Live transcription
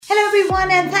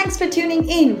everyone, and thanks for tuning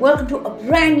in. Welcome to a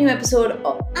brand new episode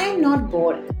of I'm Not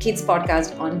Bored, a kids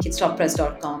podcast on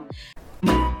kidstalkpress.com.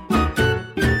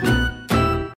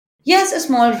 Yes, a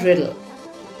small riddle.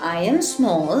 I am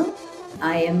small,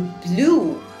 I am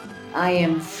blue, I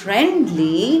am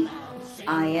friendly,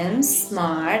 I am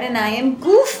smart, and I am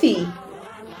goofy.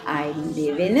 I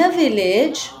live in a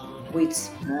village with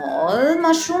small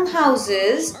mushroom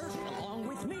houses.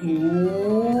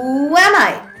 Who am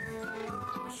I?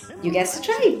 You guessed it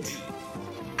right.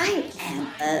 I am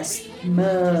a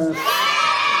Smurf.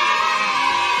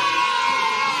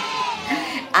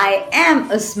 I am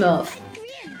a Smurf.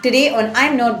 Today on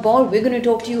I'm Not Bored, we're going to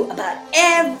talk to you about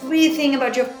everything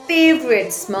about your favorite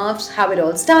Smurfs, how it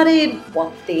all started,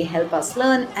 what they help us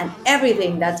learn, and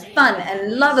everything that's fun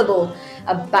and lovable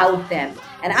about them.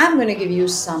 And I'm going to give you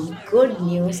some good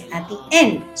news at the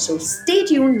end. So stay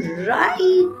tuned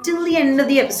right till the end of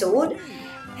the episode.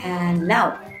 And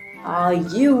now, are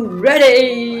you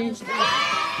ready?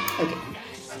 Okay.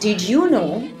 Did you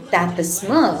know that the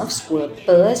Smurfs were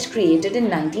first created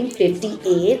in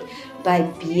 1958 by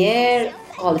Pierre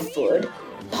Colford,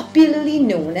 popularly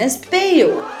known as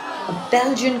Peyo, a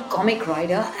Belgian comic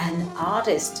writer and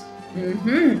artist?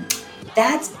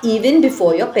 That's even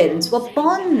before your parents were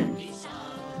born.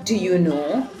 Do you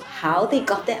know how they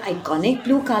got their iconic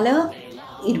blue color?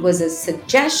 It was a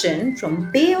suggestion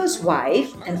from Peyo's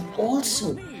wife, and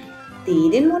also they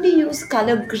didn't want to use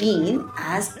color green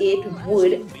as it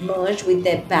would merge with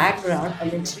their background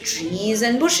amidst trees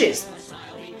and bushes.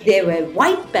 There were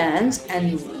white pants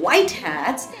and white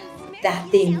hats that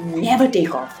they never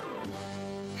take off.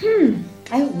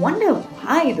 I wonder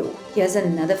why though. Here's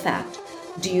another fact.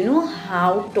 Do you know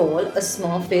how tall a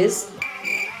Smurf is?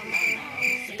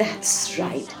 That's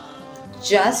right.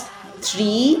 Just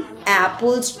 3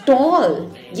 apples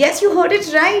tall. Yes, you heard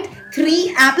it right.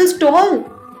 3 apples tall.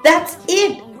 That's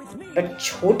it. But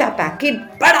chota packet,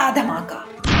 bada dhamaka.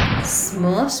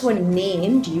 Smurfs were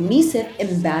named UNICEF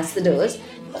ambassadors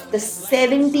of the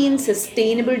 17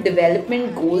 Sustainable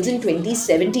Development Goals in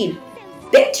 2017.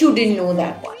 Bet you didn't know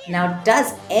that one. Now,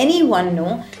 does anyone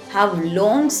know how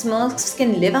long Smurfs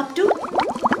can live up to?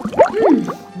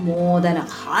 More than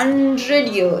 100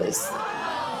 years.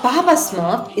 Papa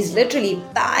Smurf is literally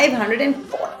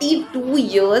 542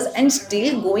 years and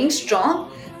still going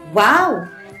strong. Wow,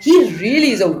 he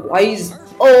really is a wise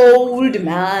old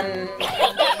man.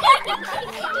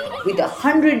 With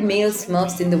 100 male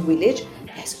Smurfs in the village,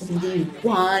 there's only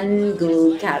one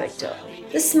girl character,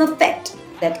 the Smurfette,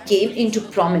 that came into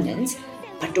prominence.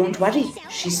 But don't worry,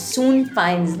 she soon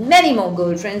finds many more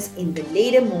girlfriends in the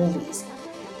later movies.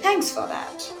 Thanks for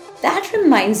that. That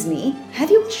reminds me,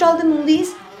 have you watched all the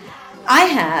movies? I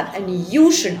have, and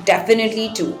you should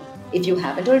definitely too, if you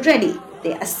haven't already.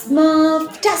 They are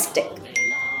Smurftastic.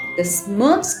 The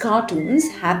Smurfs cartoons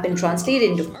have been translated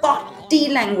into 40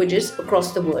 languages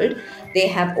across the world. They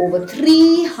have over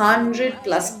 300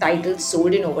 plus titles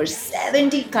sold in over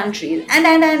 70 countries and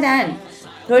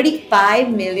 35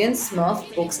 million Smurf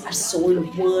books are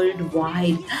sold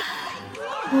worldwide.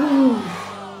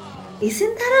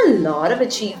 Isn't that a lot of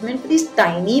achievement for these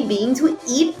tiny beings who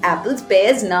eat apples,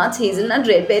 pears, nuts, hazelnut,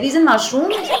 red berries and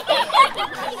mushrooms?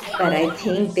 But I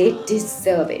think they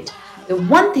deserve it. The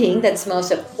one thing that Smurfs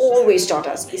have always taught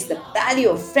us is the value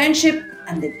of friendship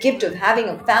and the gift of having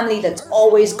a family that's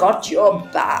always got your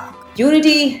back.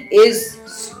 Unity is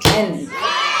strength.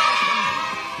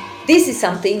 This is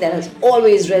something that has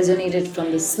always resonated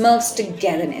from the Smurfs'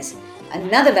 togetherness.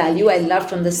 Another value I love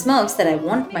from the Smurfs that I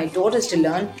want my daughters to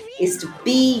learn is to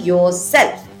be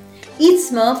yourself. Each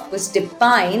Smurf was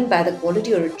defined by the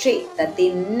quality or a trait that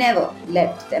they never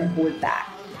let them hold back.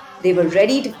 They were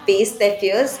ready to face their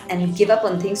fears and give up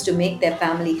on things to make their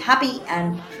family happy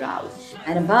and proud.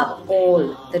 And above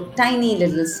all, the tiny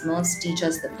little Smurfs teach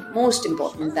us the most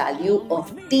important value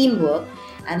of teamwork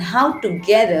and how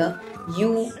together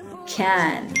you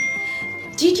can.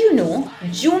 Did you know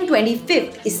June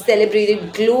 25th is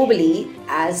celebrated globally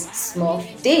as Smurf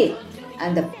Day?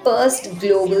 And the first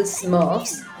global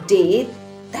Smurfs Day,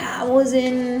 that was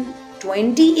in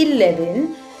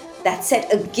 2011, that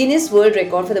set a Guinness World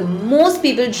Record for the most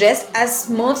people dressed as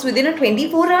Smurfs within a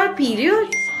 24-hour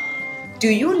period. Do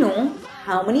you know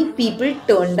how many people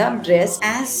turned up dressed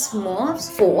as Smurfs?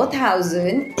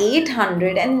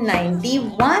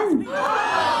 4,891.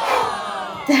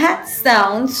 That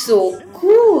sounds so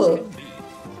cool.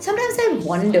 Sometimes I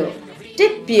wonder,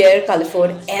 did Pierre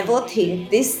Colford ever think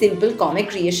this simple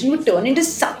comic creation would turn into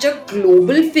such a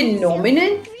global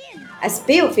phenomenon? As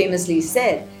Peyo famously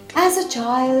said, as a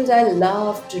child I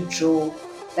loved to draw,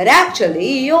 but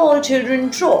actually all children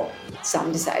draw.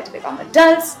 Some decide to become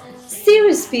adults,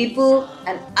 serious people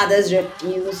and others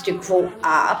refuse to grow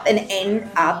up and end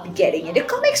up getting into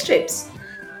comic strips.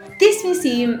 This may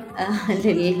seem a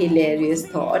little hilarious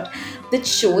thought, that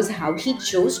shows how he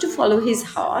chose to follow his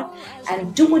heart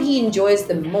and do what he enjoys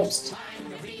the most.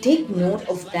 Take note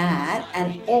of that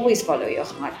and always follow your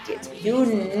heart, kids. You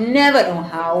never know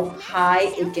how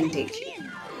high it can take you.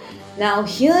 Now,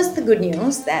 here's the good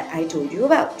news that I told you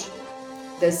about.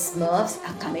 The Smurfs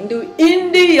are coming to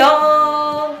India!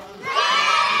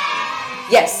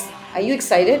 Yes, are you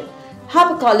excited?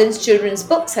 HarperCollins children's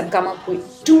books have come up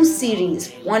with two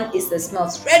series. One is the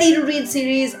Smurfs Ready to Read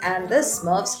series and the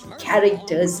Smurfs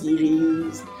Character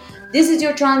series. This is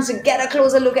your chance to get a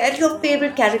closer look at your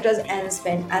favorite characters and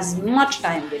spend as much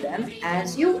time with them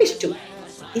as you wish to.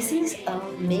 Isn't this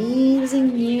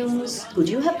amazing news? Could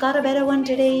you have got a better one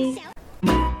today?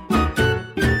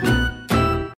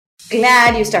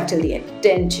 Glad you stuck till the end,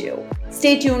 didn't you?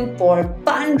 Stay tuned for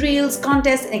fun reels,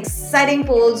 contests, and exciting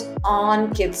polls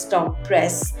on Kids Talk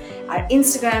Press, our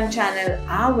Instagram channel,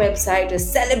 our website to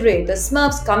celebrate the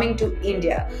Smurfs coming to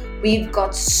India. We've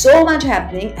got so much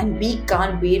happening and we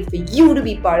can't wait for you to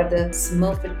be part of the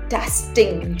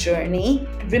Smurf-tastic journey.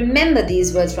 Remember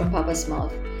these words from Papa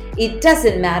Smurf. It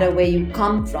doesn't matter where you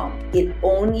come from. It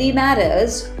only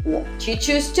matters what you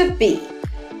choose to be.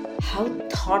 How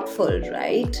thoughtful,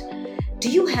 right? Do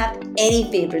you have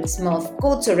any favorite Smurf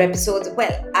quotes or episodes?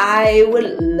 Well, I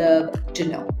would love to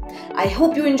know. I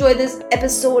hope you enjoyed this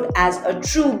episode as a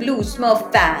true blue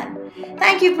Smurf fan.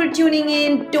 Thank you for tuning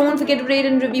in. Don't forget to rate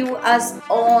and review us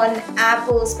on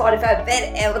Apple, Spotify,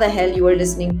 wherever the hell you are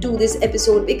listening to this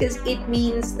episode, because it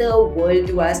means the world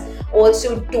to us.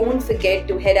 Also, don't forget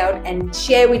to head out and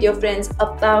share with your friends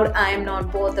about I Am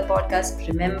Not Bored, the podcast.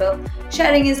 Remember,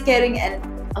 sharing is caring, and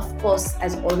of course,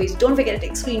 as always, don't forget to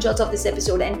take screenshots of this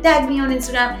episode and tag me on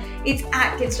Instagram. It's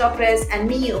at KidsTalkPress and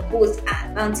me, your host,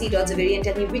 at Bouncy.Zaveri, and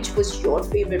tell me which was your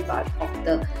favorite part of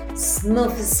the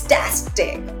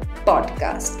Smurftastic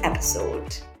podcast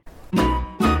episode.